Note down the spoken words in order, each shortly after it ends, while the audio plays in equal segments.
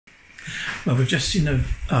Well, we've just seen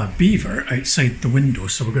a beaver outside the window,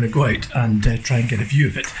 so we're going to go out and try and get a view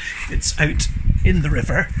of it. It's out in the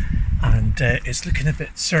river and it's looking a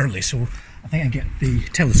bit surly, so I think I get the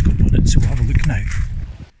telescope on it, so we'll have a look now.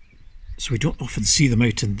 So we don't often see them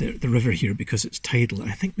out in the river here because it's tidal.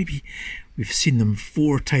 I think maybe we've seen them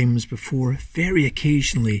 4 times before. Very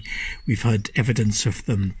occasionally we've had evidence of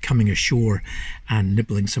them coming ashore and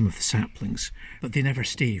nibbling some of the saplings, but they never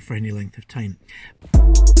stay for any length of time.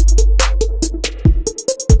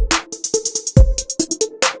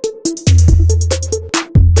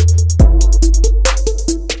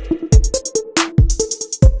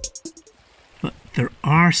 But there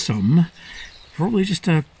are some probably just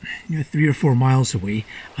 3 or 4 miles away,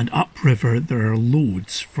 and upriver there are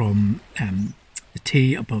loads from the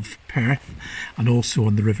Tay above Perth and also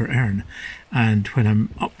on the River Erne. And when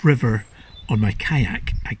I'm upriver on my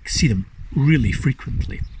kayak, I see them really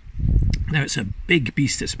frequently. Now it's a big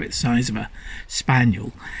beast, it's about the size of a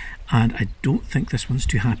spaniel, and I don't think this one's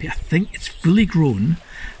too happy. I think it's fully grown,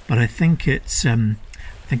 but I think it's a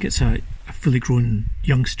fully grown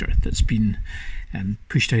youngster that's been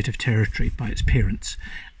pushed out of territory by its parents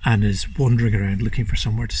and is wandering around looking for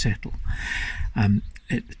somewhere to settle.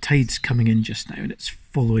 The tide's coming in just now and it's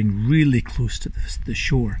following really close to the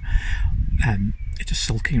shore. It's just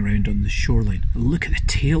sulking around on the shoreline. Look at the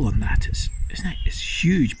tail on that. Isn't it? It's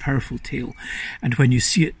huge, powerful tail. And when you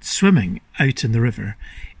see it swimming out in the river,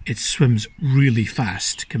 it swims really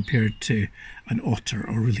fast compared to an otter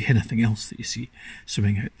or really anything else that you see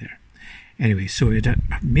swimming out there. Anyway, so we had an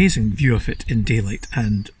amazing view of it in daylight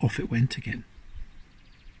and off it went again.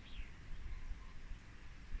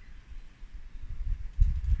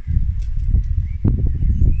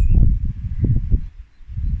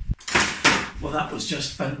 Well, that was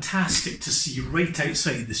just fantastic to see right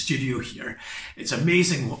outside the studio here. It's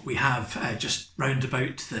amazing what we have just round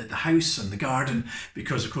about the house and the garden,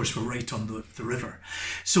 because of course we're right on the river.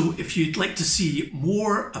 So if you'd like to see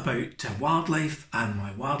more about wildlife and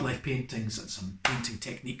my wildlife paintings and some painting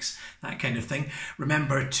techniques, that kind of thing,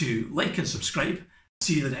 remember to like and subscribe.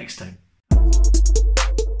 See you the next time.